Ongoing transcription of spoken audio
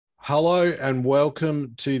Hello and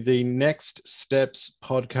welcome to the Next Steps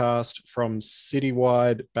podcast from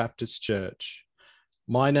CItywide Baptist Church.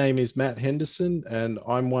 My name is Matt Henderson and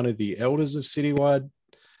I'm one of the elders of CItywide.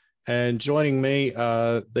 And joining me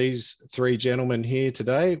are these three gentlemen here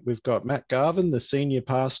today. We've got Matt Garvin, the senior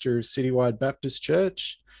pastor of CItywide Baptist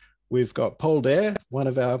Church. We've got Paul Dare, one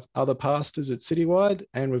of our other pastors at CItywide,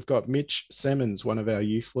 and we've got Mitch Semmens, one of our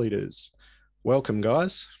youth leaders. Welcome,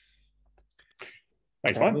 guys.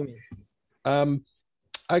 Thanks, mate.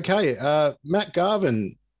 Okay, Matt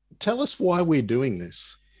Garvin, tell us why we're doing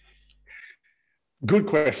this. Good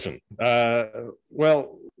question.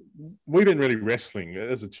 Well, we've been really wrestling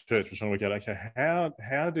as a church. We're trying to work out, okay,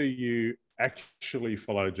 how do you actually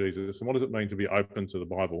follow Jesus, and what does it mean to be open to the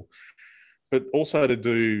Bible, but also to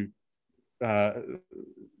do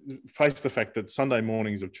face the fact that Sunday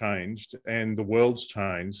mornings have changed and the world's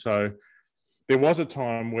changed. So there was a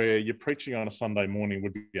time where your preaching on a Sunday morning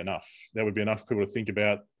would be enough. There would be enough people to think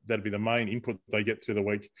about. That'd be the main input they get through the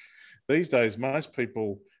week. These days, most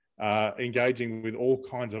people are engaging with all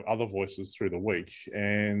kinds of other voices through the week,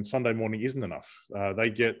 and Sunday morning isn't enough. They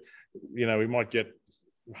get, we might get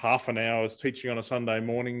half an hour's teaching on a Sunday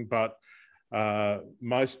morning, but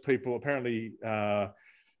most people apparently, I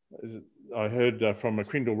heard from a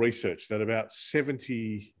Crindle research that about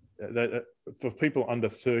 70, for people under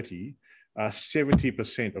 30,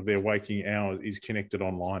 70% of their waking hours is connected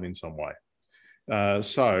online in some way.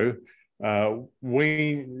 So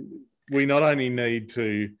we not only need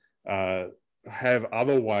to have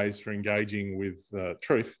other ways for engaging with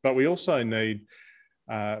truth, but we also need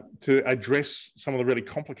to address some of the really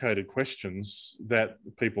complicated questions that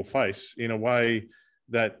people face in a way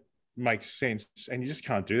that makes sense. And you just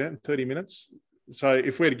can't do that in 30 minutes. So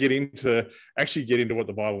if we're to actually get into what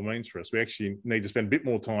the Bible means for us, we actually need to spend a bit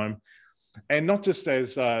more time. And not just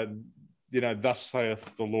as, thus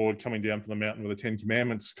saith the Lord coming down from the mountain with the 10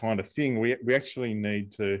 Commandments kind of thing. We actually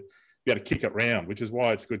need to be able to kick it round, which is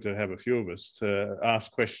why it's good to have a few of us to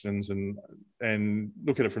ask questions and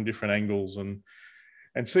look at it from different angles and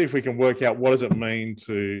see if we can work out what does it mean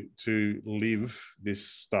to live this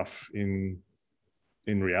stuff in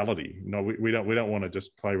reality. We don't want to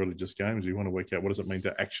just play religious games. We want to work out what does it mean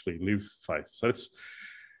to actually live faith. So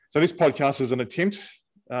this podcast is an attempt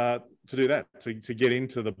to do that, to get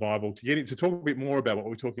into the Bible, to talk a bit more about what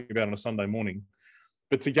we're talking about on a Sunday morning,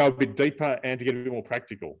 but to go a bit deeper and to get a bit more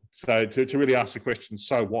practical. So to really ask the question,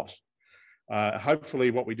 so what?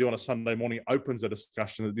 Hopefully what we do on a Sunday morning opens a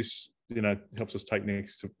discussion that this, helps us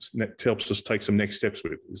take some next steps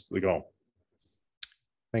with, is the goal.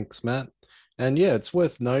 Thanks, Matt. And yeah, it's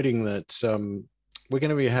worth noting that we're going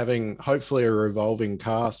to be having hopefully a revolving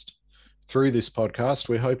cast through this podcast.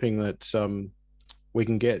 We're hoping that we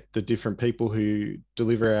can get the different people who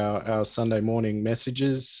deliver our Sunday morning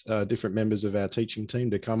messages, different members of our teaching team,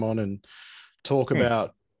 to come on and talk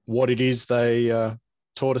about what it is they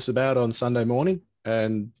taught us about on Sunday morning.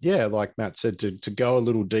 And yeah, like Matt said, to go a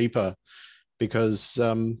little deeper, because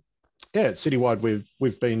at CItywide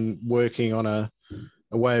we've been working on a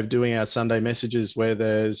way of doing our Sunday messages where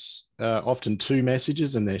there's often two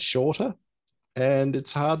messages and they're shorter, and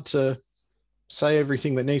it's hard to say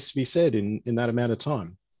everything that needs to be said in that amount of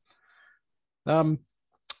time.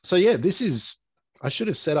 So yeah, I should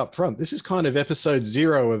have said up front, this is kind of episode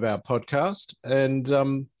 0 of our podcast,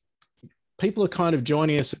 and people are kind of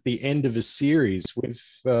joining us at the end of a series. We've,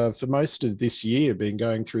 for most of this year, been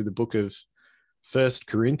going through the book of 1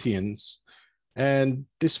 Corinthians, and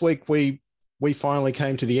this week we finally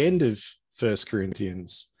came to the end of 1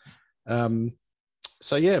 Corinthians.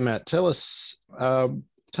 So yeah, Matt, tell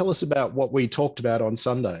us about what we talked about on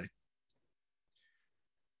Sunday.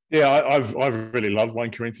 Yeah, I've really loved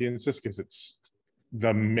 1 Corinthians just because it's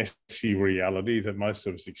the messy reality that most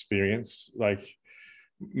of us experience. Like,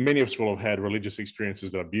 many of us will have had religious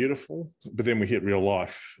experiences that are beautiful, but then we hit real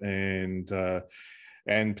life. And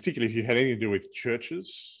particularly if you had anything to do with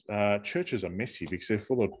churches, churches are messy because they're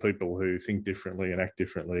full of people who think differently and act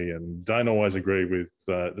differently and don't always agree with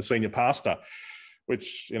the senior pastor,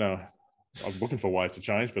 which, I'm looking for ways to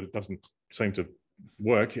change, but it doesn't seem to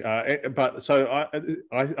work. But so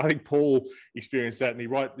I think Paul experienced that, and he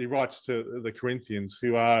writes to the Corinthians,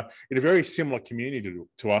 who are in a very similar community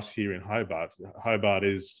to us here in Hobart. Hobart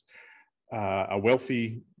is a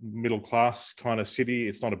wealthy middle class kind of city.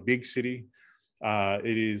 It's not a big city.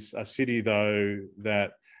 It is a city, though,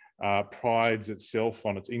 that prides itself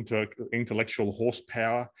on its intellectual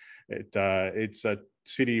horsepower. It's a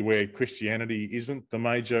city where Christianity isn't the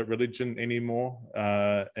major religion anymore,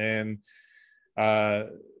 and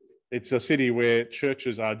it's a city where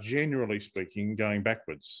churches are, generally speaking, going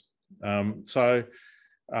backwards. So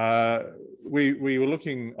we were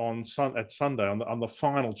looking at Sunday on the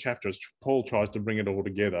final chapter as Paul tries to bring it all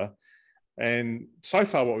together. And so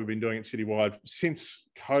far, what we've been doing at CityWide since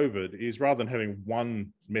COVID is rather than having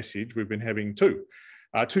one message, we've been having two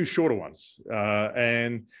shorter ones,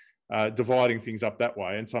 and dividing things up that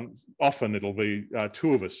way. And often it'll be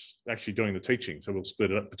two of us actually doing the teaching, so we'll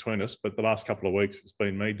split it up between us. But the last couple of weeks, it's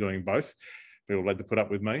been me doing both. People had to put up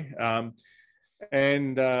with me,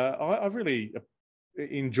 and I've really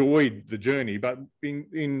enjoyed the journey. But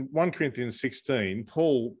in 1 Corinthians 16,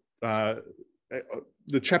 Paul,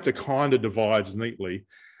 the chapter kind of divides neatly.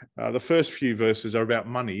 The first few verses are about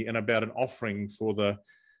money and about an offering for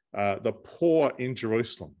the poor in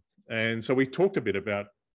Jerusalem. And so we talked a bit about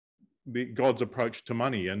God's approach to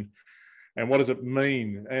money and what does it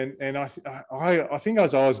mean. And I think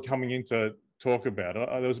as I was coming in to talk about it,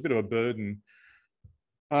 there was a bit of a burden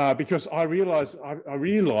because I realised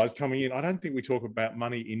coming in, I don't think we talk about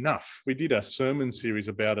money enough. We did a sermon series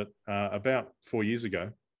about it about 4 years ago,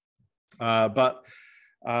 but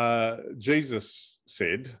Jesus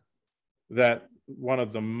said that one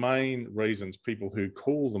of the main reasons people who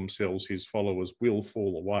call themselves his followers will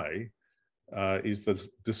fall away is the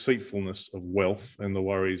deceitfulness of wealth and the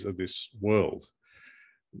worries of this world.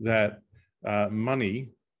 That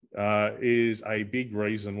money is a big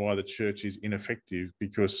reason why the church is ineffective,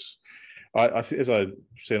 because as I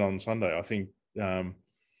said on Sunday, I think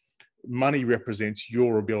money represents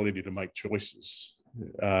your ability to make choices.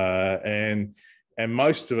 And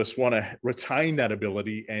most of us want to retain that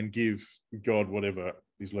ability and give God whatever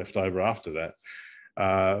is left over after that.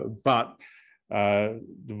 But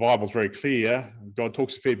the Bible's very clear. God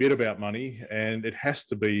talks a fair bit about money, and it has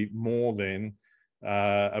to be more than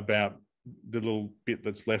about the little bit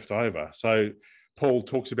that's left over. So Paul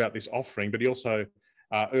talks about this offering, but he also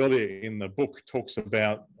earlier in the book talks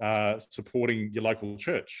about supporting your local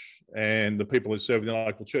church and the people who serve in the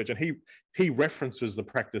local church. And he references the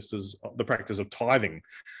practice of tithing,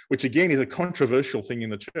 which again is a controversial thing in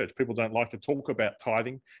the church. People don't like to talk about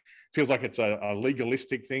tithing. It feels like it's a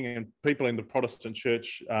legalistic thing, and people in the Protestant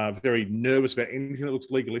church are very nervous about anything that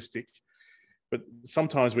looks legalistic. But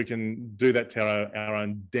sometimes we can do that to our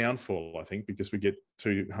own downfall, I think, because we get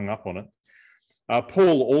too hung up on it.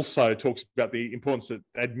 Paul also talks about the importance that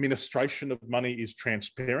administration of money is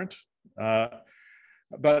transparent.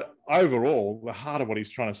 But overall, the heart of what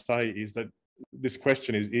he's trying to say is that this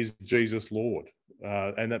question is Jesus Lord?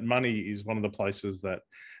 And that money is one of the places that,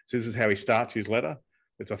 so this is how he starts his letter.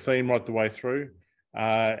 It's a theme right the way through.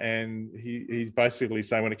 And he's basically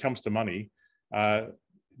saying when it comes to money,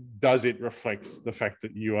 does it reflect the fact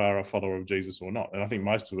that you are a follower of Jesus or not? And I think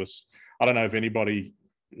most of us, I don't know if anybody,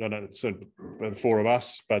 I don't know, it's the four of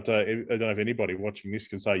us, but I don't know if anybody watching this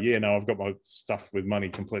can say, yeah, no, I've got my stuff with money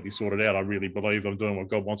completely sorted out. I really believe I'm doing what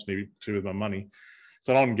God wants me to with my money. It's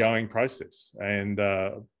an ongoing process. And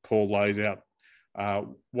Paul lays out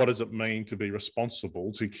what does it mean to be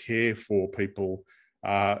responsible to care for people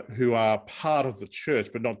who are part of the church,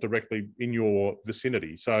 but not directly in your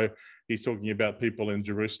vicinity. So he's talking about people in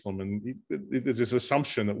Jerusalem, and there's this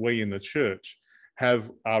assumption that we in the church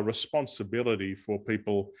have a responsibility for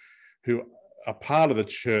people who are part of the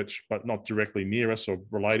church, but not directly near us or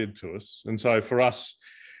related to us. And so for us,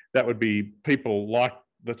 that would be people like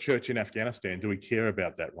the church in Afghanistan. Do we care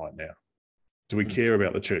about that right now? Do we care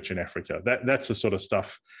about the church in Africa? That's the sort of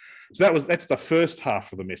stuff. So that's the first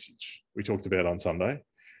half of the message we talked about on Sunday.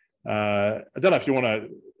 I don't know if you want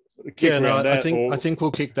to kick around that. I think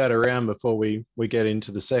we'll kick that around before we get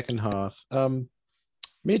into the second half.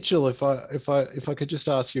 Mitchell, if I could just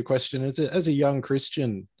ask you a question, as a young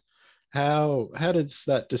Christian, how does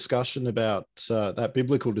that discussion about that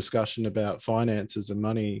biblical discussion about finances and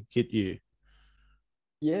money hit you?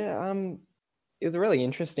 Yeah, it was a really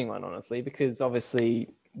interesting one, honestly, because obviously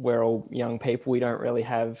we're all young people. We don't really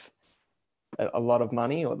have a lot of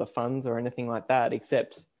money or the funds or anything like that,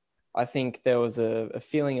 except I think there was a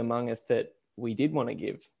feeling among us that we did want to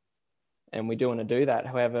give, and we do want to do that.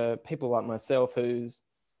 However, people like myself who's,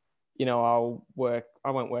 I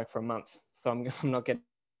won't work for a month, so I'm not getting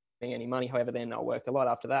any money. However, then I'll work a lot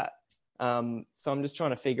after that. So I'm just trying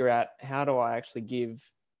to figure out, how do I actually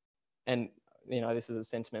give? And, this is a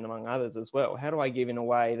sentiment among others as well. How do I give in a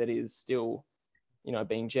way that is still,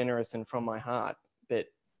 being generous and from my heart, but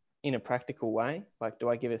in a practical way? Like, do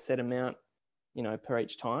I give a set amount, per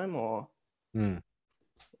each time, or?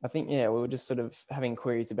 I think, we were just sort of having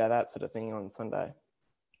queries about that sort of thing on Sunday.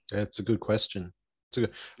 Yeah, it's a good question.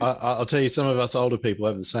 I'll tell you, some of us older people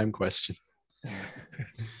have the same question.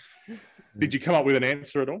 Did you come up with an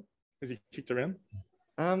answer at all as you kicked around?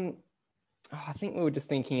 I think we were just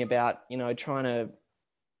thinking about, trying to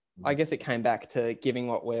I guess it came back to giving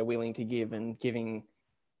what we're willing to give and giving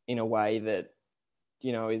in a way that,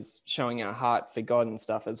 you know, is showing our heart for God and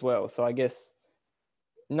stuff as well. So I guess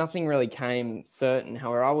nothing really came certain.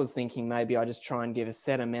 However, I was thinking maybe I just try and give a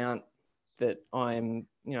set amount that I'm,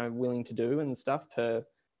 you know, willing to do and stuff per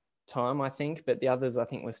time, I think. But the others, I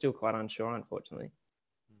think we're still quite unsure, unfortunately.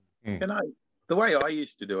 The way I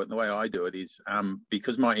used to do it and the way I do it is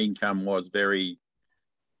because my income was very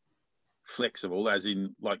flexible, as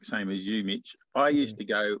in like same as you, Mitch, I used to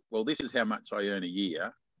go, well, this is how much I earn a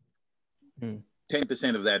year.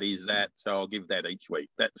 10% of that is that, so I'll give that each week.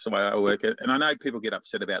 That's the way I work it. And I know people get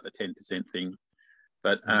upset about the 10% thing,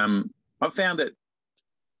 but I've found that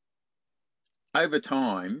over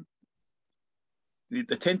time, the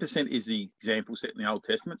 10% is the example set in the Old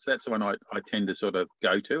Testament. So that's the one I tend to sort of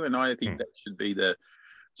go to. And I think that should be the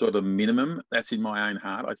sort of minimum. That's in my own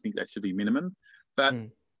heart. I think that should be minimum. But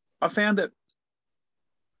I found that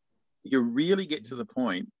you really get to the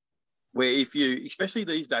point where if you, especially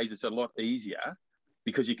these days, it's a lot easier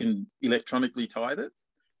because you can electronically tithe it.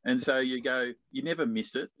 And so you go, you never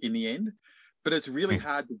miss it in the end. But it's really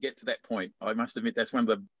hard to get to that point. I must admit, that's one of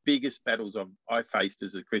the biggest battles I faced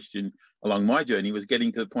as a Christian along my journey, was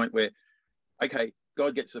getting to the point where, okay,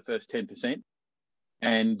 God gets the first 10%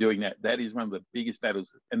 and doing that. That is one of the biggest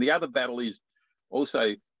battles. And the other battle is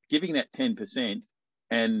also giving that 10%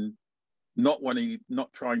 and not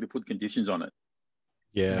trying to put conditions on it.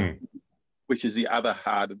 Yeah. Which is the other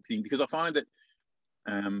hard thing, because I find that,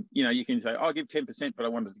 you know, you can say, I'll give 10%, but I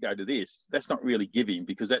wanted to go to this. That's not really giving,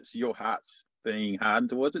 because that's your heart's being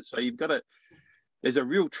hardened towards it. So you've got to, there's a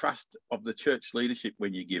real trust of the church leadership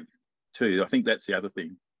when you give too. I think that's the other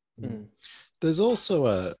thing. There's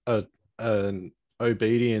also an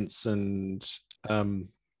obedience and,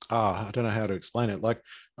 I don't know how to explain it. Like,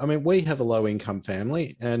 I mean, we have a low income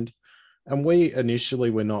family, and we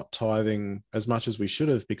initially were not tithing as much as we should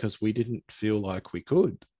have because we didn't feel like we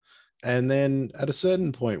could. And then at a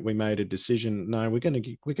certain point, we made a decision, no, we're going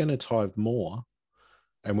to tithe more,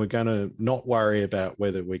 and we're going to not worry about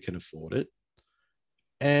whether we can afford it.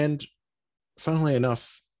 And funnily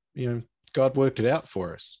enough, you know, God worked it out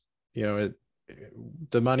for us. You know,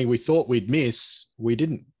 the money we thought we'd miss, we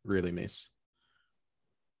didn't really miss.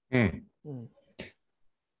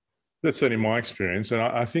 That's certainly my experience. And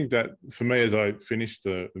I think that for me, as I finished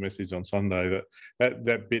the message on Sunday,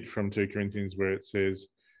 that bit from 2 Corinthians where it says,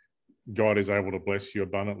 God is able to bless you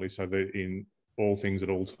abundantly so that in all things at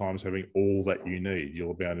all times, having all that you need,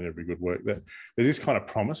 you'll abound in every good work. That there's this kind of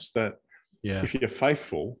promise that if you're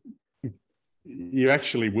faithful, you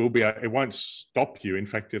actually will be, it won't stop you. In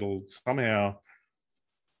fact, it'll somehow,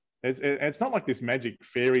 it's not like this magic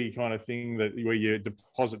fairy kind of thing that where you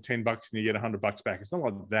deposit $10 and you get $100 back. It's not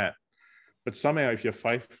like that. But somehow if you're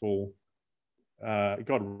faithful,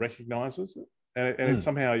 God recognizes it. And it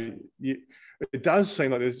somehow, it does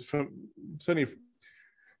seem like there's, certainly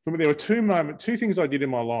for me, there were two things I did in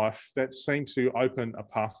my life that seemed to open a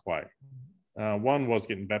pathway. One was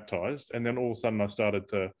getting baptized. And then all of a sudden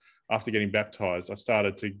after getting baptized, I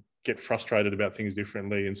started to get frustrated about things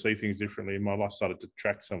differently and see things differently. And my life started to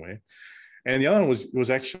track somewhere. And the other one was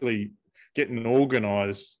actually getting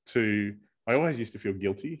organized to, I always used to feel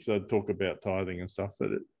guilty because I'd talk about tithing and stuff, but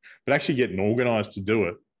actually getting organized to do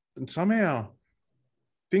it. And somehow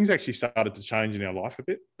things actually started to change in our life a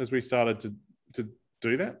bit as we started to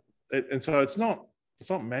do that. And so it's not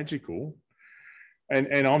magical. And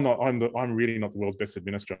I'm really not the world's best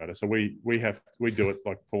administrator. So we do it,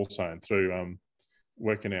 like Paul's saying, through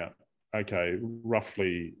working out, okay,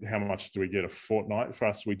 roughly how much do we get a fortnight? For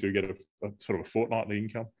us, we do get a sort of a fortnightly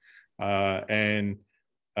income. It's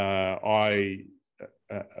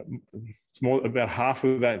more about half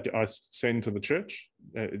of that I send to the church,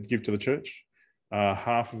 give to the church.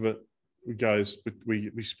 Half of it goes,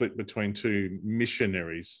 we split between 2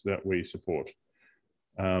 missionaries that we support.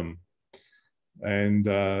 It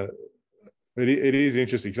is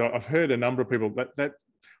interesting because I've heard a number of people that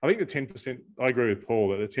I think the 10%, I agree with Paul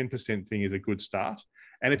that the 10% thing is a good start,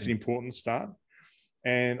 and it's an important start.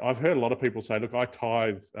 And I've heard a lot of people say, look, I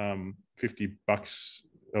tithe $50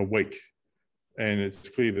 a week, and it's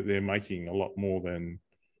clear that they're making a lot more than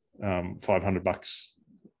 $500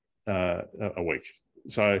 a week.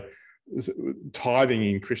 So tithing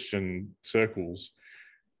in Christian circles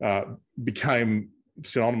became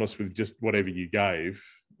synonymous with just whatever you gave,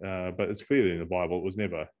 but it's clear that in the Bible it was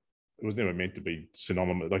never meant to be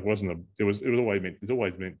synonymous. Like it was always meant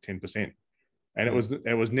 10%, and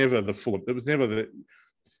it was never the full. It was never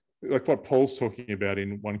like what Paul's talking about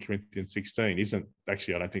in 1 Corinthians 16 isn't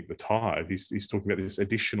actually, I don't think, the tithe. He's talking about this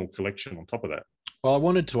additional collection on top of that. Well, I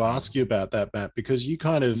wanted to ask you about that, Matt, because you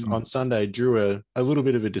kind of on Sunday drew a little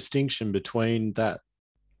bit of a distinction between that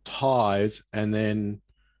tithe and then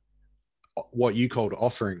what you called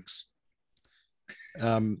offerings.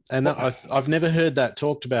 I've never heard that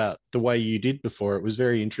talked about the way you did before. It was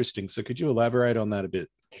very interesting. So could you elaborate on that a bit?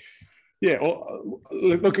 Yeah, well,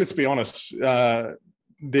 look, let's be honest.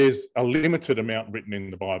 There's a limited amount written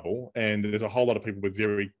in the Bible, and there's a whole lot of people with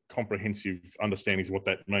very comprehensive understandings of what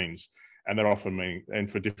that means. And they're often mean, and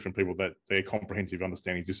for different people, that their comprehensive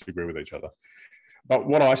understandings disagree with each other. But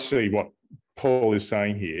what I see, what Paul is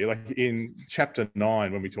saying here, like in chapter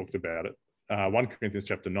 9, when we talked about it, 1 Corinthians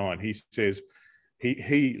chapter 9, he says,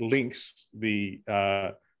 he links the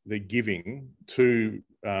giving to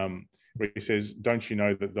where he says, don't you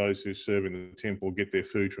know that those who serve in the temple get their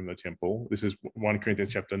food from the temple? This is 1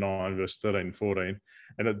 Corinthians chapter 9, verse 13 and 14.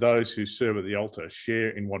 And that those who serve at the altar share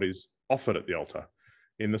in what is offered at the altar.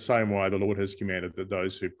 In the same way, the Lord has commanded that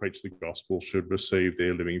those who preach the gospel should receive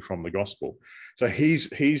their living from the gospel. So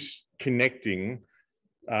he's connecting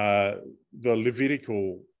the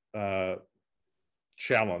Levitical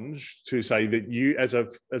challenge to say that you, as a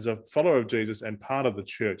follower of Jesus and part of the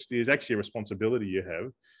church, there's actually a responsibility you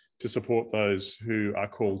have to support those who are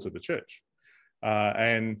called to the church.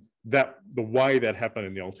 And that the way that happened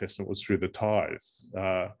in the Old Testament was through the tithe.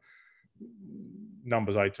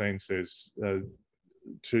 Numbers 18 says,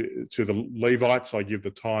 to the Levites, I give the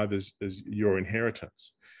tithe as your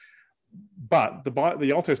inheritance. But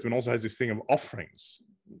the Old Testament also has this thing of offerings.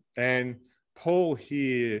 And Paul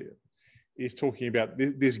here is talking about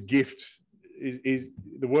this gift, is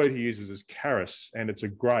the word he uses is charis, and it's a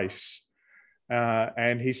grace.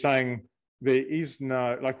 And he's saying there is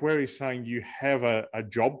no, like where he's saying you have a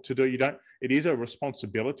job to do, it is a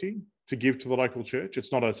responsibility to give to the local church.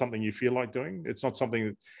 It's not something you feel like doing. It's not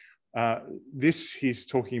something that, this he's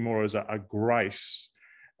talking more as a grace,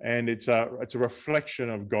 and it's a reflection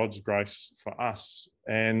of God's grace for us.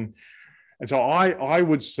 And so I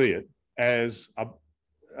would see it as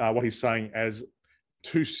what he's saying as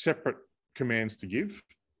two separate commands to give,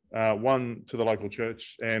 one to the local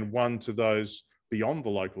church and one to those beyond the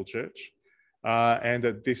local church, and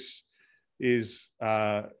that this is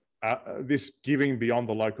this giving beyond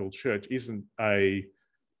the local church isn't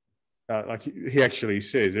like he actually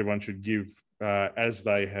says everyone should give as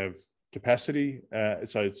they have capacity.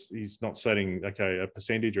 So he's not setting a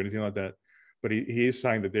percentage or anything like that, but he is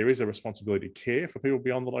saying that there is a responsibility to care for people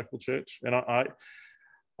beyond the local church. And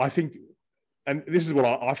I think, and this is what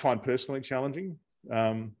I find personally challenging,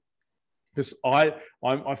 because I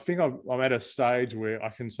think I'm at a stage where I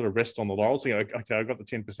can sort of rest on the laurels, thinking, okay, I've got the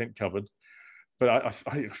 10% covered. But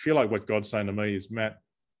I feel like what God's saying to me is, Matt,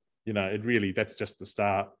 that's just the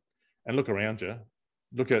start. And look around you.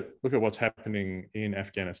 Look at what's happening in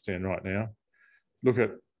Afghanistan right now. Look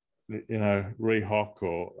at, Rehoc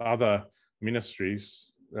or other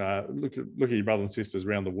ministries. Look at your brothers and sisters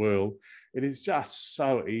around the world. It is just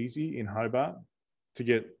so easy in Hobart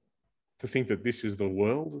to think that this is the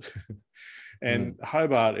world. And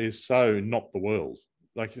Hobart is so not the world.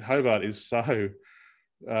 Like Hobart is so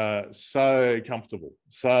comfortable.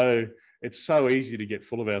 So it's so easy to get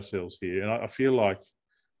full of ourselves here. And I feel like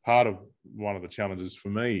part of one of the challenges for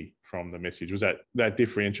me from the message was that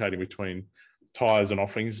differentiating between tithes and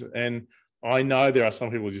offerings. And I know there are some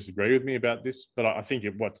people who disagree with me about this, but I think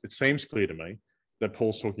it seems clear to me that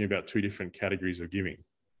Paul's talking about two different categories of giving.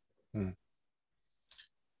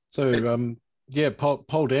 So,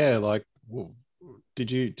 Paul Dare, like,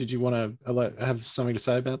 did you want to have something to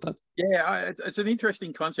say about that? Yeah, it's an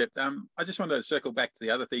interesting concept. I just wanted to circle back to the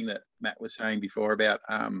other thing that Matt was saying before about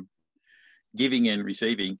giving and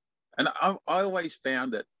receiving. And I always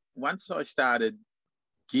found that once I started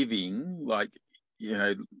giving, like,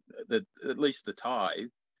 at least the tithe,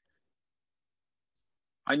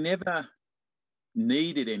 I never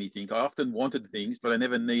needed anything. I often wanted things, but I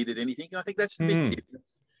never needed anything. I think that's the big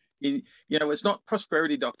difference. It's not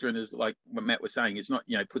prosperity doctrine, as like what Matt was saying. It's not,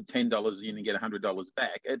 put $10 in and get $100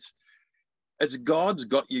 back. It's God's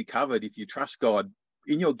got you covered. If you trust God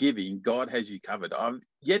in your giving, God has you covered. I've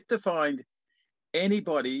yet to find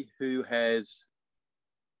anybody who has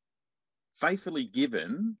faithfully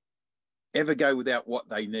given ever go without what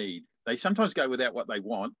they need. They sometimes go without what they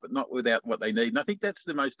want, but not without what they need. And I think that's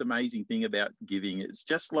the most amazing thing about giving. It's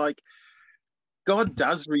just like God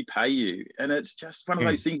does repay you. And it's just one of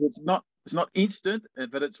those things. It's not instant,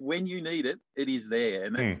 but it's when you need it, it is there.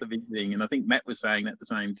 And that's the big thing. And I think Matt was saying that the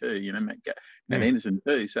same too, Matt Henderson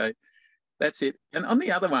too. So that's it. And on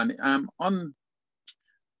the other one, on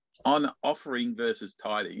on offering versus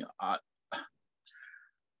tithing, I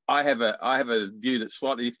have a view that's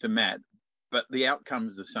slightly different to Matt, but the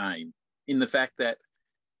outcome's the same, in the fact that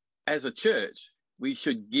as a church, we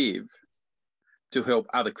should give to help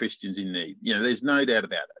other Christians in need. You know, there's no doubt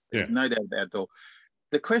about it. There's no doubt about it at all.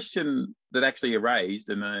 The question that actually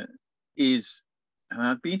raised is, and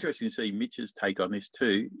I'd be interested to see Mitch's take on this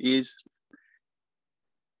too, is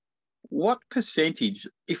what percentage,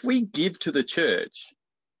 if we give to the church,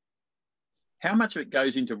 how much of it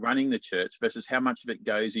goes into running the church versus how much of it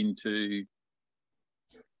goes into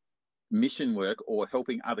mission work or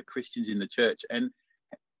helping other Christians in the church? And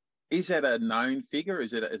is that a known figure?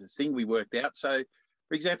 Is it a thing we worked out? So,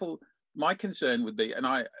 for example, my concern would be, and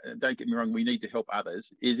I don't get me wrong, we need to help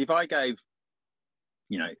others, is if I gave,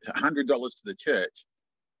 $100 to the church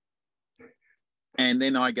and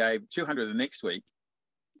then I gave $200 the next week,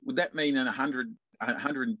 would that mean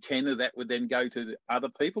 110 of that would then go to other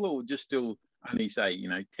people, or would just still only say,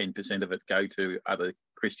 10% of it go to other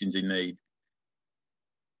Christians in need?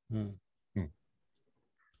 I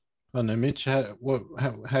don't know, Mitch,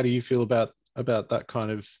 how do you feel about that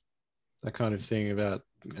kind of thing, about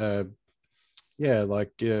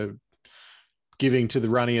giving to the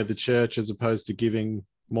running of the church as opposed to giving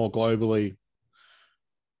more globally?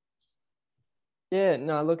 Yeah,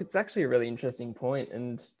 no, look, it's actually a really interesting point.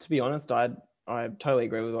 And to be honest, I totally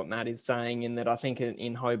agree with what Matt is saying, in that I think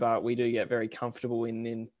in Hobart, we do get very comfortable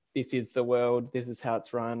in this is the world, this is how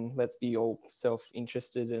it's run, let's be all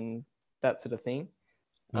self-interested and that sort of thing.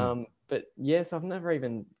 But yes, I've never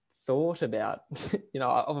even thought about,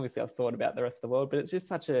 obviously I've thought about the rest of the world, but it's just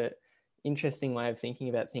such a interesting way of thinking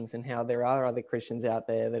about things, and how there are other Christians out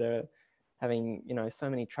there that are having, so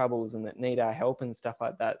many troubles and that need our help and stuff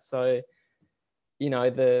like that. So,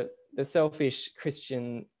 the selfish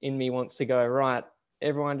Christian in me wants to go, right,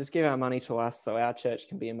 everyone just give our money to us so our church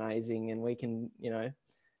can be amazing and we can,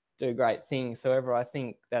 do great things. So I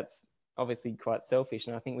think that's obviously quite selfish.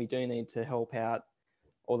 And I think we do need to help out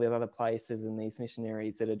all the other places and these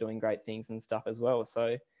missionaries that are doing great things and stuff as well.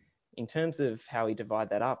 So in terms of how we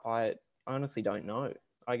divide that up, I honestly don't know.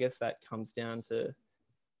 I guess that comes down to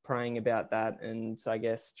praying about that, and I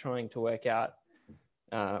guess trying to work out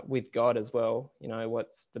with God as well,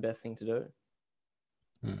 what's the best thing to do.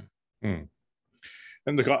 And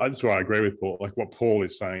that's where I agree with Paul. Like what Paul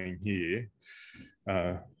is saying here,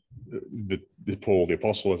 the Paul the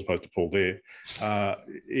apostle as opposed to Paul there,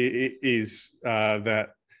 is that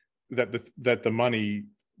the money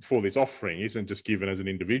for this offering isn't just given as an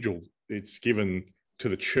individual; it's given to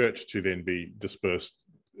the church to then be dispersed,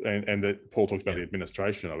 and that Paul talks about the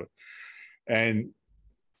administration of it. And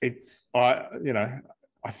I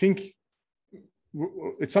think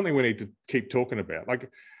it's something we need to keep talking about.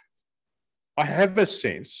 Like, I have a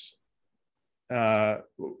sense. I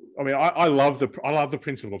love the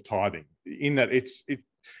principle of tithing, in that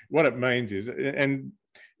what it means is, and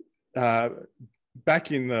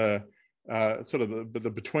back in the sort of the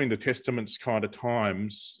between the testaments kind of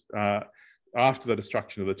times, after the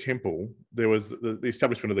destruction of the temple, there was the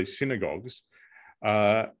establishment of these synagogues,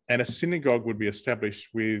 and a synagogue would be established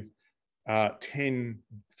with 10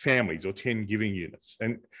 families or 10 giving units.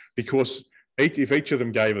 And because if each of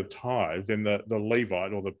them gave a tithe, then the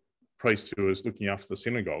Levite or the priest who was looking after the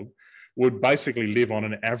synagogue would basically live on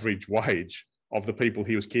an average wage of the people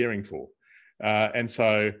he was caring for. And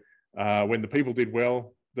so when the people did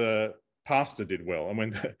well, the pastor did well. And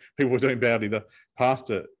when the people were doing badly, the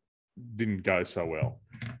pastor didn't go so well.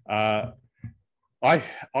 I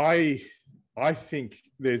think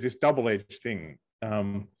there's this double-edged thing.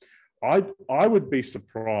 I would be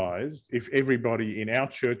surprised if everybody in our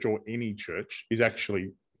church or any church is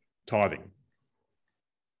actually tithing.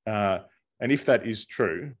 And if that is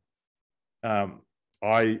true,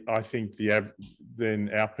 I think then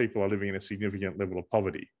our people are living in a significant level of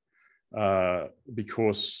poverty,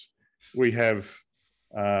 because we have,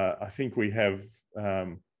 I think we have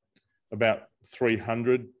about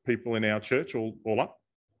 300 people in our church all up,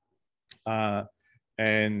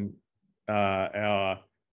 and our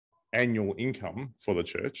annual income for the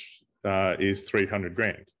church is 300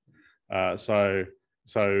 grand. So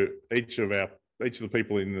each of the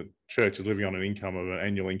people in the church is living on an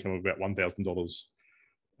annual income of about $1,000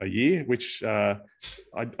 a year, which I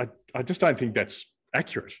just don't think that's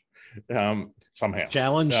accurate somehow.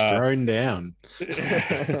 Challenge thrown down.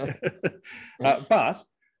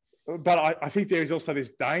 But I think there is also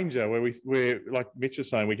this danger where like Mitch is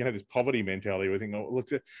saying, we can have this poverty mentality. We think, oh, look,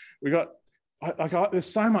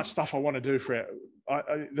 there's so much stuff I want to do for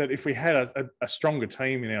that if we had a stronger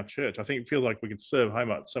team in our church, I think it feels like we could serve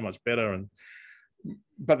Hobart so much better.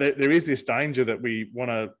 But there is this danger that we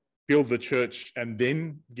want to build the church and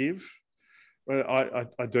then give. But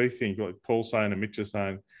I do think, like Paul's saying and Mitch is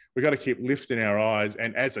saying, we've got to keep lifting our eyes.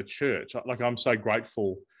 And as a church, like I'm so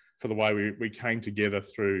grateful for the way we came together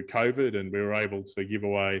through COVID, and we were able to give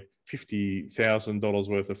away $50,000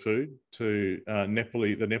 worth of food to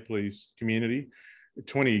the Nepalese community.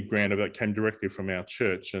 20 grand of that came directly from our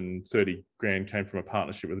church, and 30 grand came from a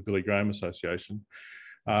partnership with the Billy Graham Association.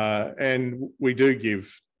 And we do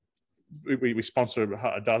give, we sponsor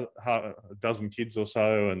a dozen kids or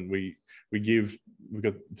so, and we've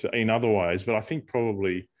got in other ways. But I think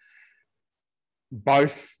probably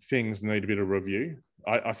both things need a bit of review.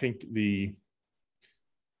 I think we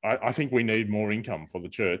need more income for the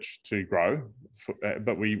church to grow,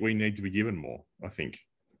 but we need to be given more, I think.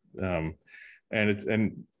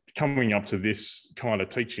 And coming up to this kind of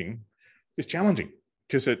teaching is challenging,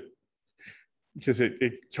 because you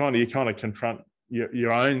kind of confront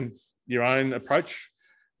your own approach,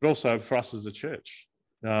 but also for us as a church.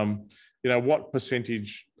 What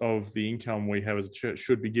percentage of the income we have as a church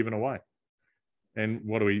should be given away, and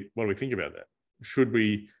what do we think about that? Should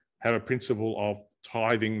we have a principle of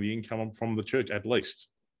tithing the income from the church at least?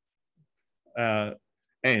 And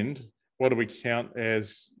what do we count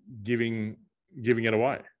as giving it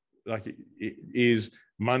away? Like, is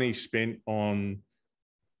money spent on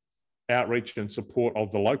outreach and support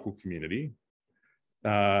of the local community?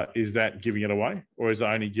 Is that giving it away, or is it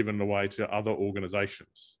only given away to other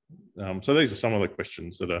organisations? So these are some of the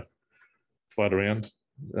questions that are float around.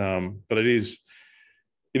 But it is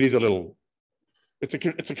a little.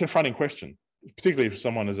 It's a confronting question, particularly if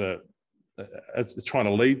someone is trying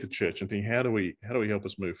to lead the church and think, how do we help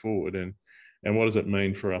us move forward, and what does it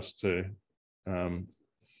mean for us to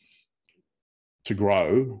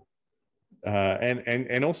grow,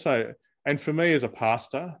 and also, and for me as a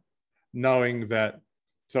pastor, knowing that,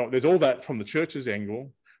 so there's all that from the church's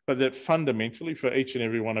angle, but that fundamentally for each and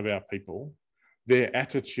every one of our people, their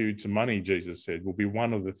attitude to money, Jesus said, will be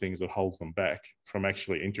one of the things that holds them back from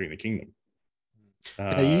actually entering the kingdom.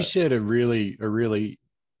 You shared a really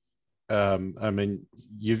I mean,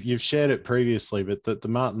 you've shared it previously, but the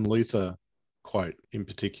Martin Luther quote in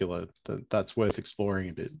particular, that's worth exploring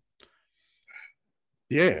a bit.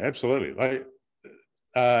 Yeah, absolutely.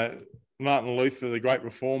 Martin Luther, the great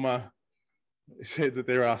reformer, said that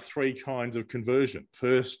there are three kinds of conversion.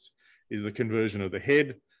 First is the conversion of the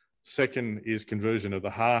head. Second is conversion of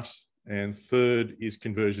the heart. And third is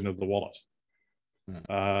conversion of the wallet.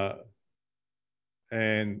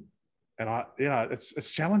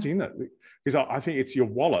 It's challenging, isn't it? Because I think it's your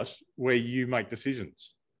wallet where you make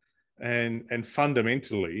decisions. And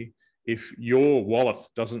fundamentally, if your wallet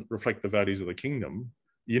doesn't reflect the values of the kingdom,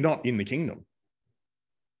 you're not in the kingdom.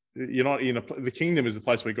 You're not in the kingdom is the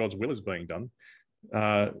place where God's will is being done.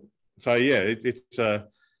 I'll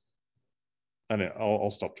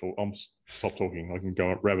stop talking. I can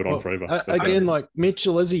go rabbit on forever. Again, like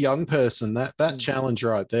Mitchell, as a young person, that challenge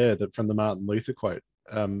right there, that from the Martin Luther quote,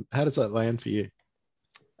 how does that land for you?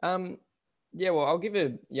 Yeah, well, I'll give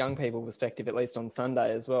a young people perspective, at least on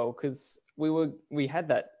Sunday as well, because we had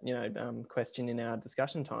that question in our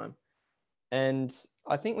discussion time, and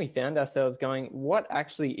I think we found ourselves going, what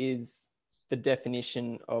actually is the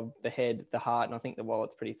definition of the head, the heart, and I think the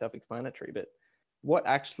wallet's pretty self-explanatory, but what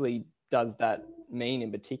actually does that mean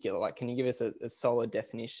in particular? Like, can you give us a solid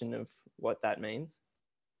definition of what that means?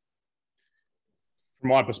 From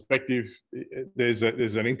my perspective, there's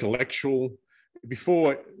an intellectual,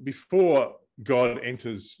 before God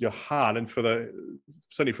enters your heart, and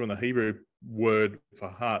certainly from the Hebrew word for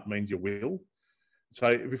heart means your will.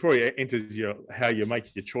 So before he enters how you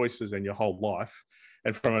make your choices and your whole life,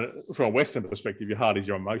 and from a Western perspective, your heart is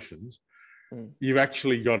your emotions. You've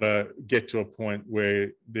actually got to get to a point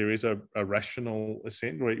where there is a rational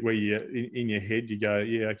assent, where you, in your head you go,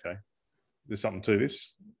 yeah, okay, there's something to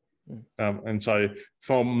this. And so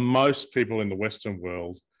for most people in the Western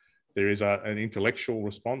world, there is an intellectual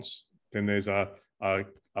response. Then there's a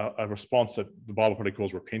response that the Bible probably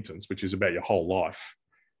calls repentance, which is about your whole life.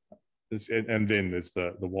 And then there's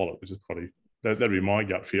the wallet, which is probably, that'd be my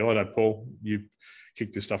gut feel. I know, Paul, you've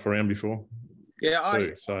kicked this stuff around before. Yeah,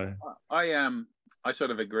 I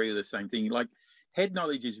sort of agree with the same thing. Like, head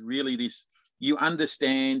knowledge is really this: you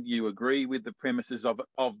understand, you agree with the premises of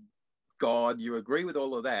God, you agree with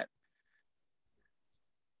all of that.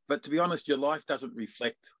 But to be honest, your life doesn't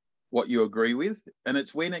reflect what you agree with. And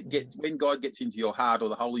it's when God gets into your heart, or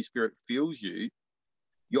the Holy Spirit fills you,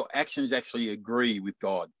 your actions actually agree with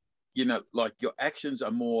God. Like, your actions are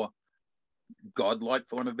more God-like,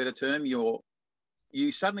 for want of a better term.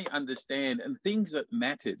 you suddenly understand, and things that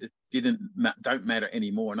mattered don't matter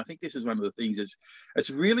anymore. And I think this is one of the things is it's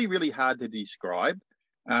really, really hard to describe.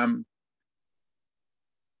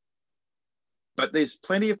 But there's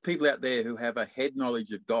plenty of people out there who have a head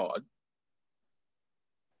knowledge of God,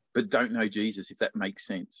 but don't know Jesus, if that makes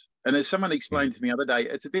sense. And as someone explained to me the other day,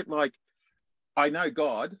 it's a bit like, I know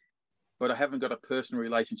God, but I haven't got a personal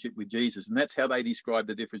relationship with Jesus. And that's how they describe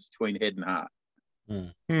the difference between head and heart.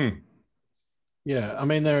 Yeah, I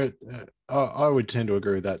mean, I would tend to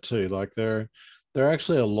agree with that too. Like there are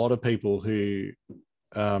actually a lot of people who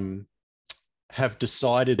have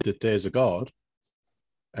decided that there's a God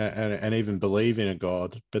and even believe in a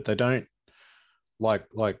God, but they don't, like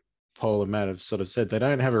Paul and Matt have sort of said, they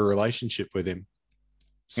don't have a relationship with him.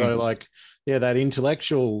 So like, yeah, that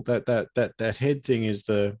intellectual, that head thing is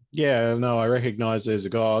no, I recognize there's a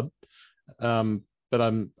God, but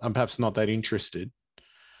I'm perhaps not that interested.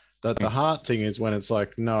 That the heart thing is when it's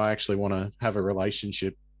like, no, I actually want to have a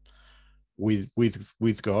relationship with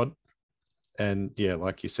God. And yeah,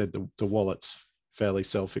 like you said, the wallet's fairly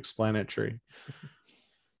self-explanatory.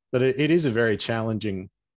 But it is a very challenging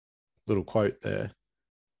little quote there.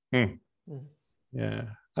 Yeah.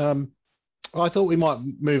 I thought we might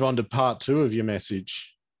move on to part 2 of your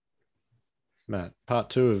message, Matt.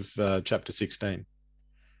 Part 2 of chapter 16.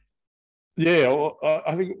 Yeah, well,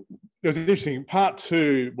 I think it was interesting. Part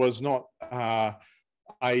 2 was not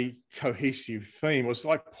a cohesive theme. It was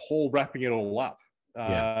like Paul wrapping it all up.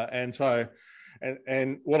 And so,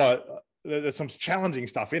 and there's some challenging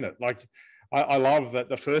stuff in it. Like, I love that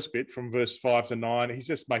the first bit from verse 5 to 9, he's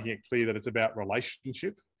just making it clear that it's about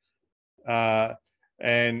relationship.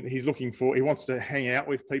 And he wants to hang out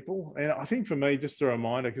with people. And I think for me, just a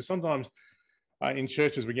reminder, because sometimes in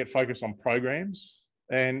churches we get focused on programs,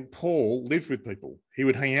 and Paul lived with people. He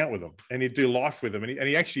would hang out with them and he'd do life with them. And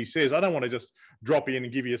he actually says, I don't want to just drop in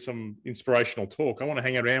and give you some inspirational talk. I want to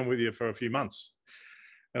hang around with you for a few months.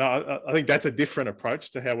 And I think that's a different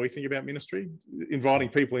approach to how we think about ministry, inviting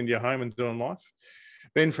people into your home and doing life.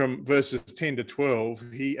 Then from verses 10 to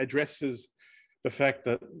 12, he addresses the fact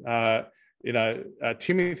that,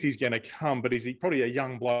 Timothy's going to come, but he's probably a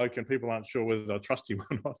young bloke and people aren't sure whether they'll trust him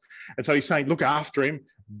or not. And so he's saying, look after him,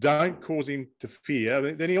 don't cause him to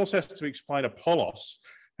fear. Then he also has to explain Apollos,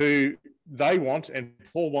 who they want, and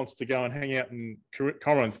Paul wants to go and hang out in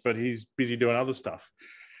Corinth, but he's busy doing other stuff.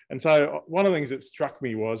 And so one of the things that struck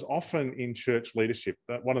me was often in church leadership,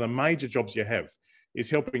 that one of the major jobs you have is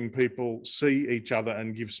helping people see each other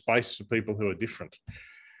and give space for people who are different.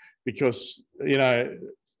 Because,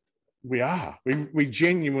 we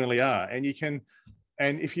genuinely are. And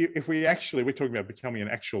we're talking about becoming an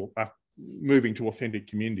actual, moving to authentic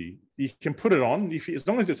community, you can put it on. As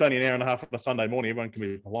long as it's only an hour and a half on a Sunday morning, everyone can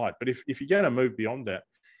be polite. But if you're going to move beyond that,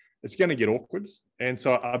 it's going to get awkward. And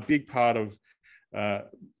so a big part of the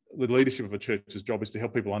leadership of a church's job is to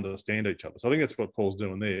help people understand each other. So I think that's what Paul's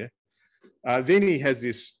doing there. Then he has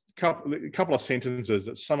this couple of sentences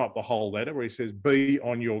that sum up the whole letter, where he says, be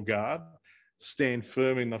on your guard, stand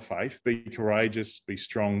firm in the faith, be courageous, be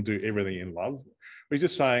strong, do everything in love. He's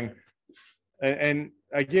just saying, and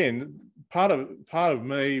again, part of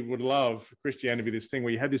me would love Christianity to be this thing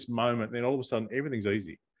where you have this moment, then all of a sudden everything's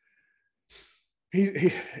easy.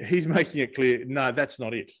 He's making it clear, no, that's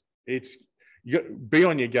not it. It's be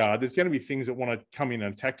on your guard. There's going to be things that want to come in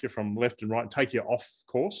and attack you from left and right and take you off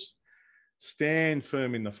course. Stand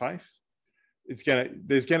firm in the faith. There's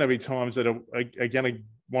going to be times that are going to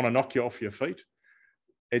want to knock you off your feet.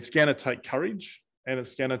 It's going to take courage and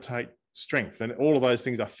it's going to take strength. And all of those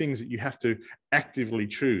things are things that you have to actively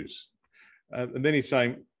choose. And then he's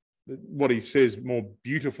saying what he says more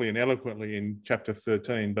beautifully and eloquently in chapter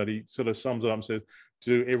 13, but he sort of sums it up and says,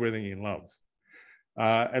 do everything in love.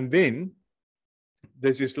 And then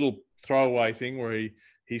there's this little throwaway thing where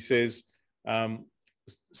he says,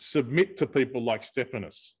 submit to people like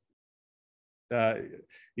Stephanus.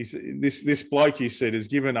 This bloke, he said, has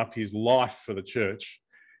given up his life for the church,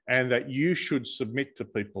 and that you should submit to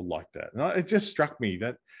people like that. And it just struck me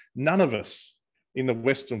that none of us in the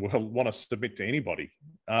Western world want to submit to anybody.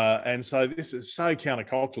 And so this is so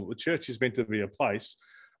countercultural. The church is meant to be a place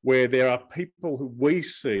where there are people who we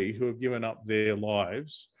see who have given up their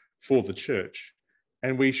lives for the church,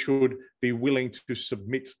 and we should be willing to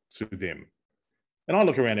submit to them. And I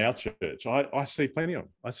look around our church, I see plenty of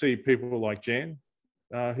them. I see people like Jan,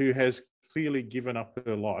 who has clearly given up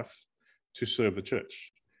her life to serve the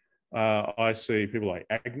church. I see people like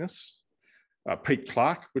Agnes. Pete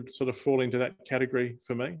Clark would sort of fall into that category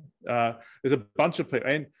for me. There's a bunch of people.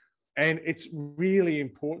 And it's really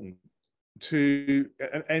important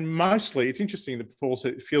and mostly it's interesting that Paul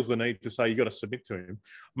feels the need to say you've got to submit to him.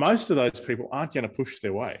 Most of those people aren't going to push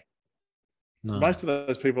their way. No. Most of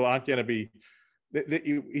those people aren't going to be.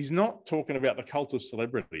 He's not talking about the cult of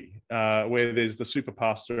celebrity, where there's the super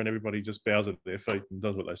pastor and everybody just bows at their feet and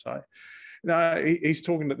does what they say. No, he's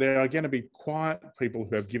talking that there are going to be quiet people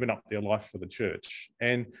who have given up their life for the church,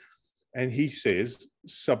 and he says,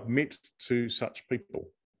 submit to such people.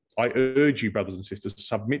 I urge you, brothers and sisters,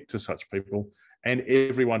 submit to such people and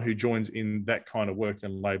everyone who joins in that kind of work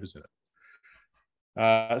and labours in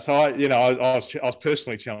it. So I was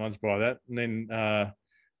personally challenged by that, and then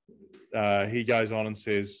he goes on and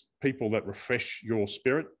says, people that refresh your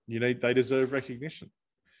spirit, they deserve recognition.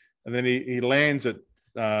 And then he lands it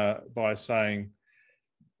by saying,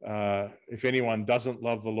 if anyone doesn't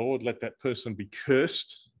love the Lord, let that person be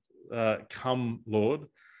cursed. Come, Lord.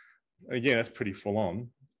 Again, that's pretty full on.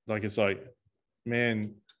 Like, it's like,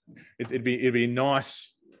 man, it'd be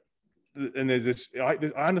nice. And there's this, I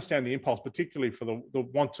understand the impulse, particularly for the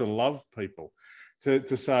want to love people,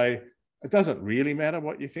 to say, it doesn't really matter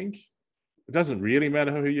what you think. It doesn't really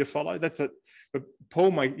matter who you follow. That's it. But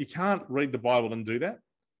Paul, you can't read the Bible and do that.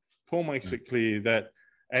 Paul makes it clear that,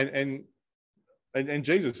 and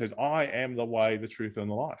Jesus says, I am the way, the truth, and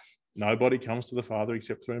the life. Nobody comes to the Father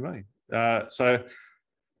except through me.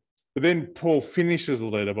 But then Paul finishes the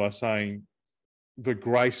letter by saying, the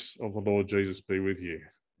grace of the Lord Jesus be with you.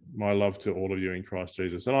 My love to all of you in Christ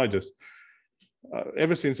Jesus. And I just,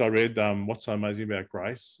 ever since I read What's So Amazing About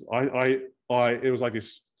Grace, it was like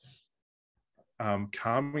this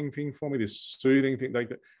calming thing for me, this soothing thing.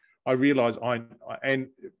 Like, I realised and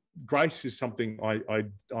grace is something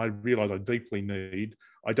I realise I deeply need.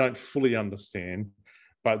 I don't fully understand,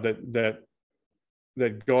 but that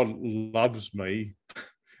God loves me,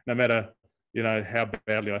 no matter how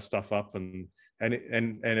badly I stuff up, and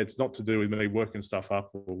it's not to do with me working stuff up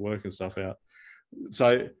or working stuff out.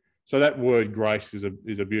 So that word grace is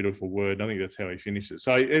a beautiful word. And I think that's how he finishes.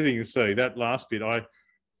 So as you can see, that last bit, I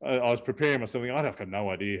was preparing myself. I've got no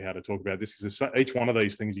idea how to talk about this, because each one of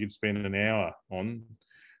these things you could spend an hour on.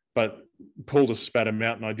 But Paul just spat them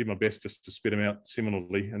out, and I did my best just to spit them out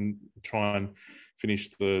similarly and try and finish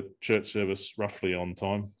the church service roughly on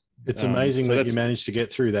time. It's amazing that you managed to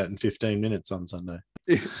get through that in 15 minutes on Sunday.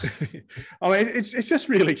 I mean, it's just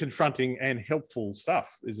really confronting and helpful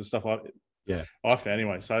stuff, is the stuff I found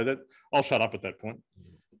anyway. So that I'll shut up at that point.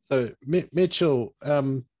 So Mitchell,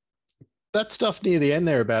 that stuff near the end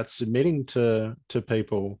there about submitting to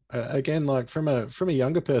people, again, like from a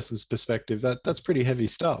younger person's perspective, that's pretty heavy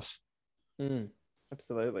stuff.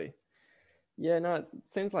 Absolutely. Yeah, no, it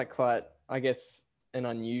seems like quite, I guess, an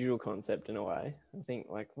unusual concept in a way. I think,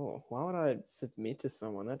 like, oh, why would I submit to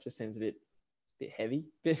someone? That just seems a bit heavy,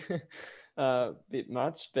 bit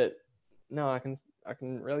much. But no, I can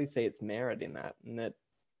really see its merit in that, and that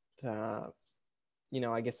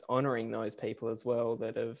I guess honoring those people as well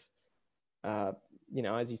that have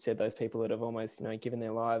as you said, those people that have almost given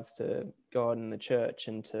their lives to God and the church,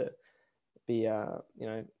 and to be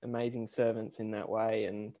amazing servants in that way.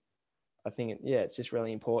 And I think it's just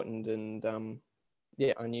really important, and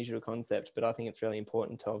unusual concept, but I think it's really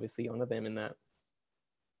important to obviously honor them in that.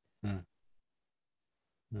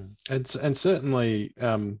 And certainly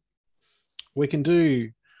we can do,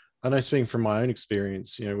 I know, speaking from my own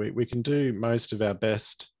experience, we can do most of our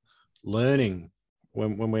best learning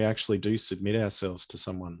when we actually do submit ourselves to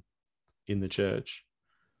someone in the church.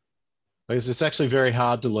 Because it's actually very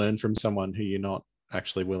hard to learn from someone who you're not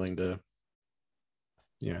actually willing to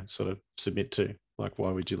sort of submit to. Like, why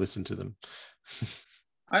would you listen to them?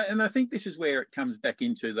 And I think this is where it comes back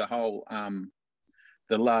into the whole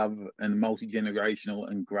the love and multi-generational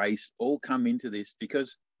and grace all come into this,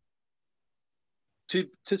 because to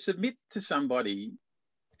submit to somebody,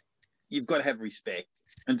 you've got to have respect,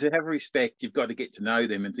 and to have respect, you've got to get to know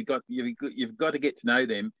them, and you've got to get to know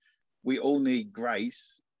them. We all need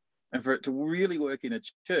grace, and for it to really work in a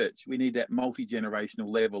church, we need that multi-generational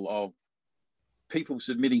level of people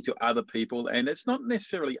submitting to other people. And it's not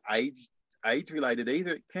necessarily age related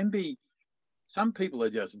either. It can be, some people are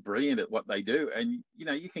just brilliant at what they do, and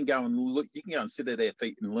you can go and look, you can go and sit at their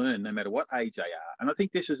feet and learn, no matter what age they are. And I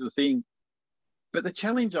think this is the thing. But the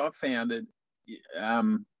challenge I've found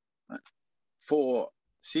for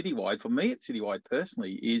CityWide, for me at CityWide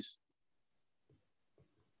personally, is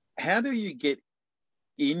how do you get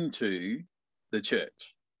into the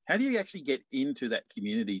church? How do you actually get into that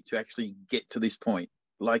community to actually get to this point?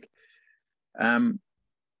 Like, the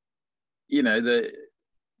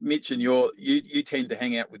Mitch and you tend to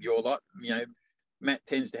hang out with your lot. Matt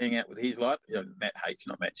tends to hang out with his lot. Matt H,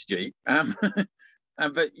 not Matt's G.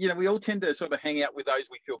 But, we all tend to sort of hang out with those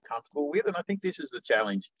we feel comfortable with. And I think this is the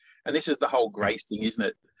challenge. And this is the whole grace thing, isn't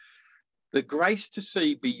it? The grace to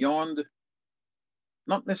see beyond,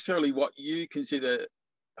 not necessarily what you consider,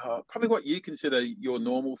 probably what you consider your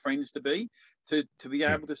normal friends to be be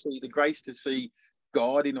able to see the grace to see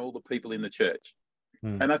God in all the people in the church.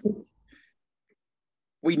 And I think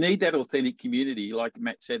we need that authentic community, like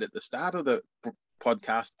Matt said at the start of the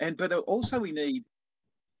podcast. But also we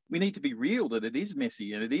need to be real, that it is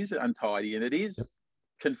messy and it is untidy and it is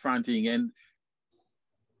confronting. And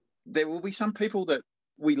there will be some people that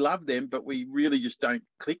we love them, but we really just don't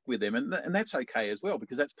click with them. And that's okay as well,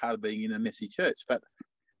 because that's part of being in a messy church. But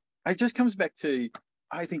it just comes back to,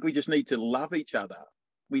 I think we just need to love each other.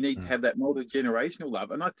 We need to have that multi-generational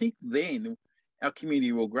love. And I think then our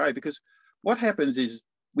community will grow, because what happens is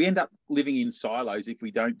we end up living in silos if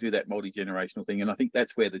we don't do that multi-generational thing. And I think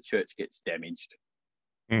that's where the church gets damaged.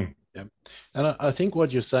 Yeah. And I think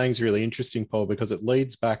what you're saying is really interesting, Paul, because it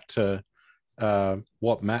leads back to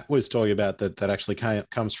what Matt was talking about that actually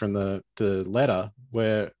comes from the letter,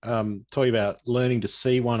 where talking about learning to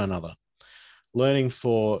see one another, learning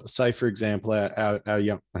for, say, for example, our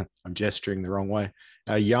young, I'm gesturing the wrong way,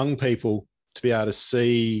 our young people to be able to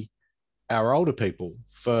see our older people.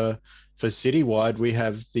 For Citywide, we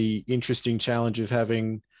have the interesting challenge of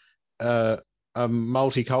having a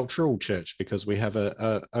multicultural church, because we have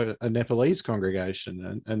a Nepalese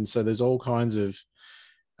congregation. And so there's all kinds of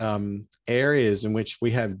areas in which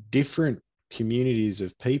we have different communities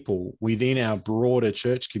of people within our broader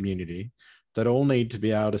church community that all need to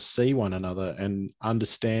be able to see one another and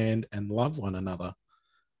understand and love one another.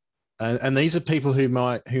 And these are people who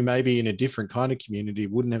maybe in a different kind of community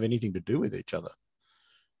wouldn't have anything to do with each other.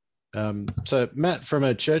 So Matt, from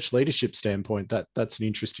a church leadership standpoint, that's an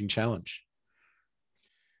interesting challenge.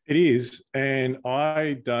 It is. And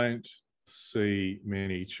I don't see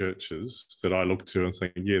many churches that I look to and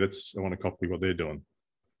think, I want to copy what they're doing.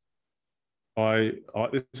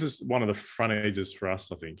 This is one of the front edges for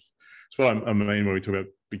us, I think. It's what I mean when we talk about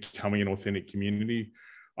becoming an authentic community.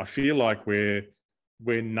 I feel like we're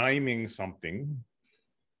naming something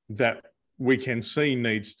that we can see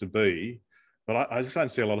needs to be, but I just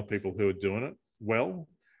don't see a lot of people who are doing it well.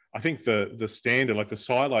 I think the standard, like the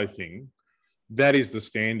silo thing, that is the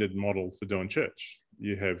standard model for doing church.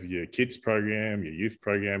 You have your kids program, your youth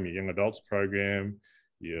program, your young adults program,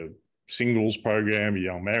 your singles program,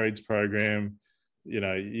 your young marrieds program.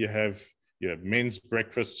 You have your men's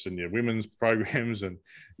breakfasts and your women's programs, and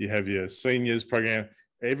you have your seniors program.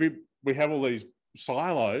 We have all these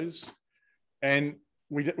silos, and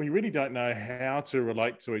we really don't know how to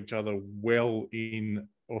relate to each other well in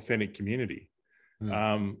authentic community.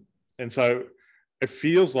 And so it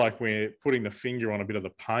feels like we're putting the finger on a bit of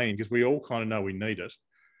the pain, because we all kind of know we need it,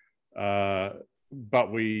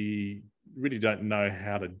 but we really don't know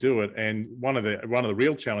how to do it. And one of the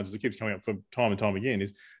real challenges that keeps coming up from time and time again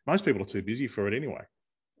is most people are too busy for it anyway.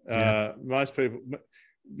 Most people,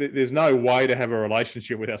 there's no way to have a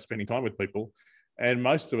relationship without spending time with people, and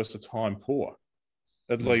most of us are time poor.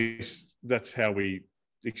 At least that's how we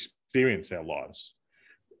experience our lives.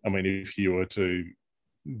 I mean, if you were to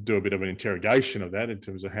do a bit of an interrogation of that in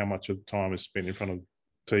terms of how much of the time is spent in front of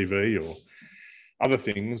TV or other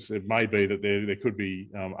things, it may be that there could be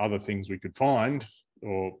other things we could find,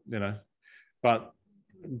 or but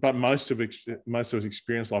most of us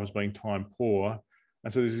experience life as being time poor,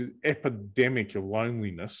 and so there's an epidemic of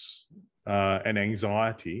loneliness and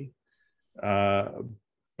anxiety,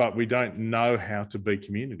 but we don't know how to be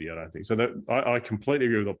community, I don't think. So that I completely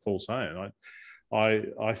agree with what Paul's saying.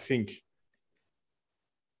 I think,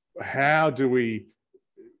 how do we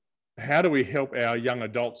help our young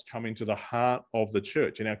adults come into the heart of the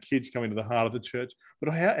church, and our kids come into the heart of the church?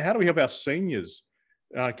 But how do we help our seniors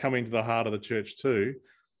come into the heart of the church too?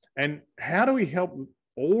 And how do we help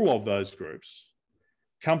all of those groups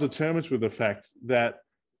come to terms with the fact that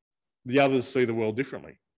the others see the world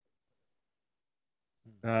differently?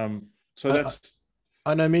 So that's...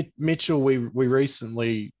 I know, Mitchell, we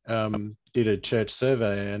recently did a church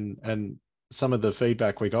survey, and some of the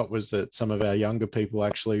feedback we got was that some of our younger people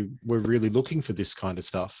actually were really looking for this kind of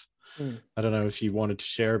stuff. I don't know if you wanted to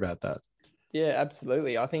share about that. Yeah,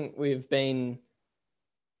 absolutely. I think we've been,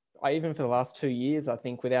 even for the last 2 years, I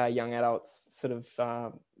think with our young adults sort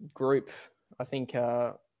of group, I think,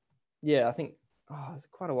 it was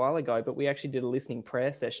quite a while ago, but we actually did a listening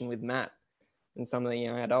prayer session with Matt and some of the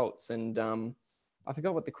young adults. And I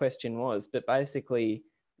forgot what the question was, but basically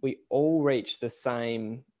we all reached the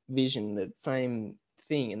same vision, the same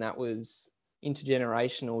thing, and that was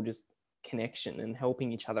intergenerational just connection and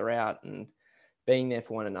helping each other out and being there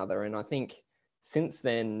for one another. And I think since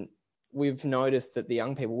then, we've noticed that the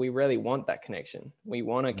young people, we really want that connection. We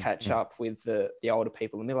want to catch up with the older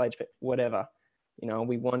people, the middle-aged people, whatever. You know,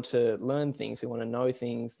 we want to learn things. We want to know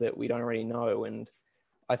things that we don't already know. And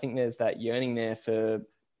I think there's that yearning there for,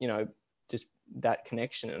 you know, just that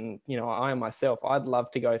connection. And, you know, I myself, I'd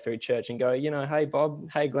love to go through church and go, you know, hey,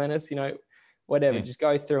 Bob, hey, Glennis, you know, whatever, just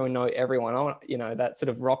go through and know everyone. I want, you know, that sort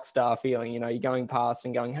of rock star feeling, you know, you're going past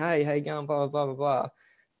and going, hey, how you going, blah, blah, blah, blah.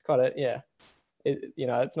 It's quite a, yeah. You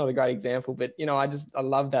know, it's not a great example, but, you know, I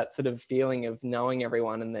love that sort of feeling of knowing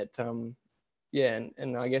everyone, and that,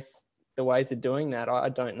 and I guess the ways of doing that, I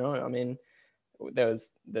don't know. I mean, there's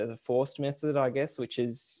a forced method, I guess, which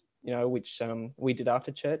is, you know, which we did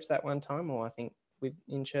after church that one time, or I think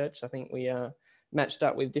in church, I think we matched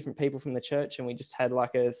up with different people from the church, and we just had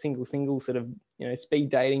like a single sort of, you know, speed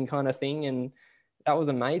dating kind of thing. And that was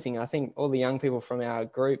amazing. I think all the young people from our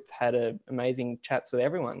group had amazing chats with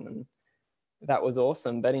everyone, and that was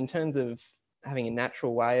awesome. But in terms of having a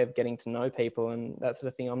natural way of getting to know people and that sort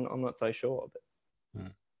of thing, I'm not so sure.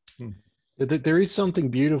 But there is something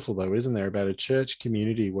beautiful, though, isn't there, about a church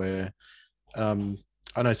community where,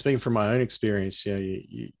 I know, speaking from my own experience,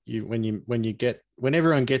 you know, when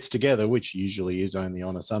everyone gets together, which usually is only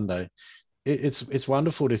on a Sunday, it's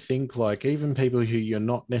wonderful to think, like, even people who you're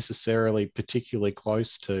not necessarily particularly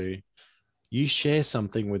close to, you share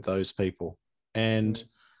something with those people, and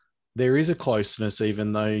there is a closeness,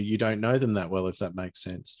 even though you don't know them that well, if that makes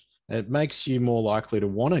sense. It makes you more likely to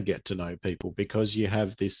want to get to know people because you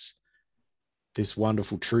have this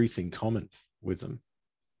wonderful truth in common with them.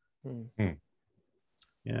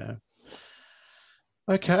 Yeah.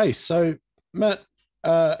 Okay, so Matt,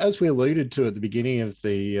 as we alluded to at the beginning of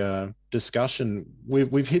the discussion,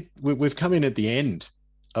 we've come in at the end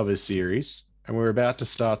of a series, and we're about to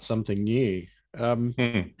start something new. Do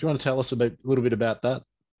you want to tell us a little bit about that?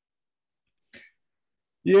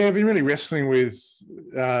 Yeah, I've been really wrestling with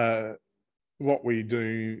what we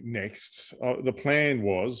do next. The plan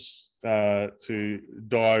was to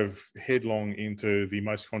dive headlong into the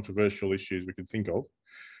most controversial issues we could think of,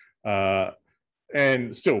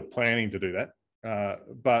 and still planning to do that.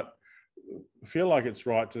 But I feel like it's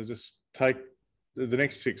right to just take the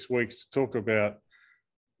next 6 weeks to talk about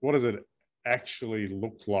what does it actually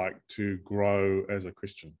look like to grow as a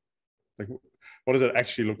Christian? Like, what does it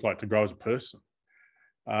actually look like to grow as a person?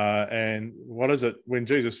 And what is it when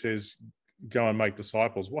Jesus says, go and make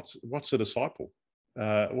disciples? What's a disciple?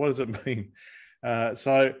 What does it mean?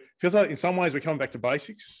 So it feels like in some ways we're coming back to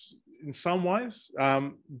basics in some ways,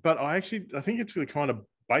 but I think it's the kind of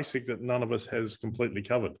basic that none of us has completely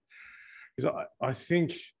covered. Because I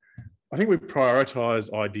think we've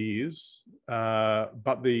prioritized ideas,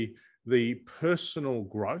 but the personal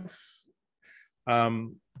growth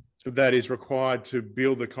that is required to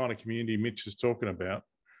build the kind of community Mitch is talking about.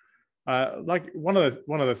 Like one of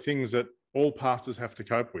the things that all pastors have to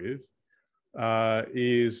cope with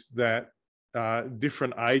is that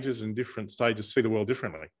different ages and different stages see the world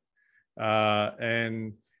differently,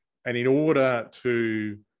 and in order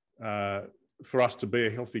to for us to be a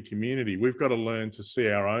healthy community, we've got to learn to see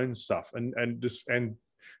our own stuff and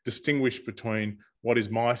distinguish between what is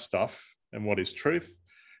my stuff and what is truth,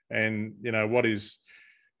 and you know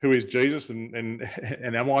who is Jesus, and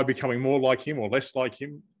am I becoming more like him or less like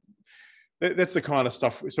him? That's the kind of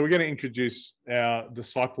stuff. So we're going to introduce our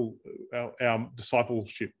discipleship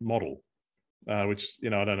model, which, you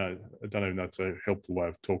know, I don't even know if that's a helpful way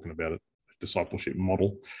of talking about it. Discipleship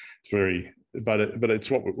model. It's very, but it's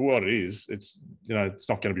what it is. It's, you know, it's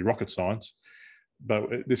not going to be rocket science. But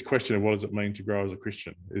this question of what does it mean to grow as a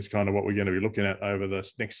Christian is kind of what we're going to be looking at over the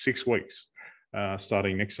next 6 weeks,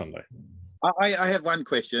 starting next Sunday. I have one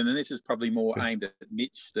question, and this is probably more aimed at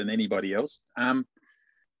Mitch than anybody else.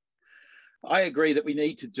 I agree that we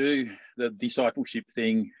need to do the discipleship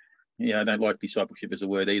thing. Yeah, I don't like discipleship as a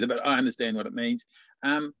word either, but I understand what it means.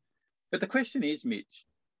 But the question is, Mitch,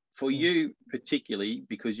 for you particularly,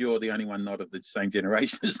 because you're the only one not of the same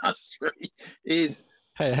generation as us three, is...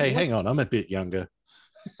 Hey, hang on, I'm a bit younger.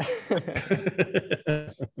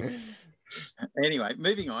 Anyway,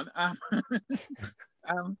 moving on.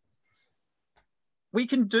 We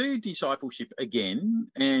can do discipleship again,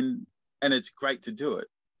 and it's great to do it.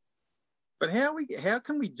 But how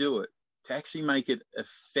can we do it to actually make it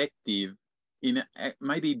effective in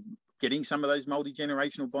maybe getting some of those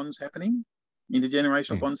multi-generational bonds happening,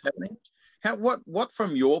 intergenerational bonds happening? What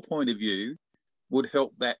from your point of view would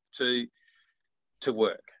help that to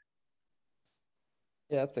work?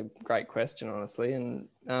 Yeah, that's a great question, honestly. And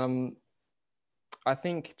I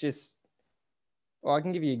think just Well, I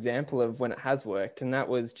can give you an example of when it has worked, and that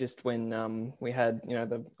was just when we had,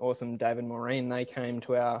 the awesome David Maureen. They came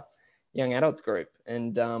to our young adults group,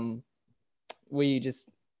 and we just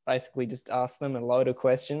basically just asked them a load of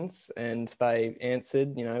questions, and they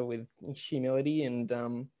answered, with humility, and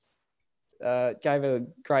gave a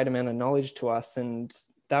great amount of knowledge to us, and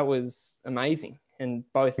that was amazing. And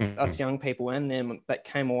both us young people and them that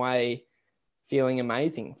came away feeling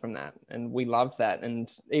amazing from that, and we loved that. And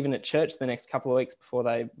even at church the next couple of weeks before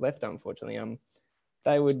they left, unfortunately,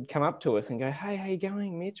 they would come up to us and go, "Hey, how you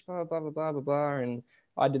going, Mitch? Blah blah blah blah blah blah." And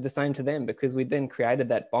I did the same to them, because we then created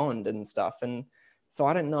that bond and stuff. And so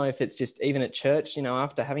I don't know if it's just even at church,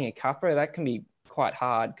 after having a cuppa, that can be quite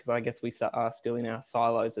hard, because I guess we are still in our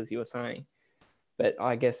silos, as you were saying. But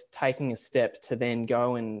I guess taking a step to then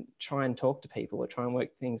go and try and talk to people or try and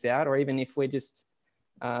work things out, or even if we're just,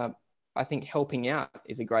 I think helping out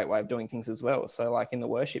is a great way of doing things as well. So like in the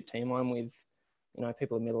worship team, I'm with,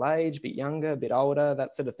 people of middle age, a bit younger, a bit older,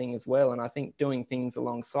 that sort of thing as well. And I think doing things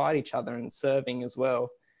alongside each other and serving as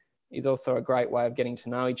well is also a great way of getting to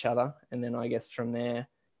know each other. And then I guess from there,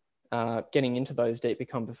 getting into those deeper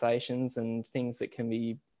conversations and things that can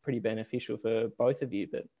be pretty beneficial for both of you.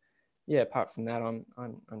 But yeah, apart from that,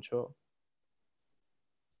 I'm unsure.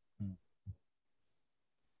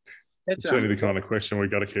 It's certainly the kind of question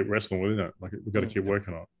we've got to keep wrestling with, isn't it? Like we've got to keep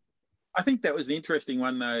working on it. I think that was an interesting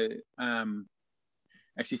one, though.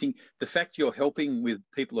 Actually, think the fact you're helping with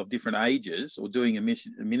people of different ages or doing a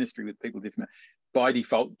ministry with people different by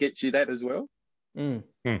default gets you that as well,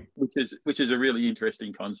 which is a really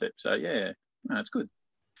interesting concept. So yeah, no, it's good.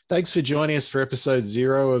 Thanks for joining us for episode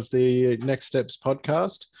 0 of the Next Steps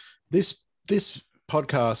podcast. This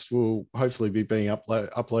podcast will hopefully be being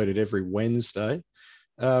uploaded every Wednesday.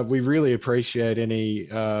 We really appreciate any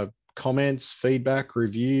comments, feedback,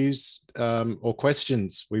 reviews, or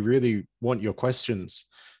questions. We really want your questions.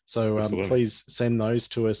 So please send those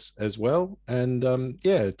to us as well. And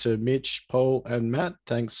to Mitch, Paul, and Matt,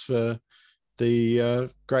 thanks for the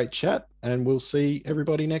great chat. And we'll see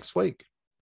everybody next week.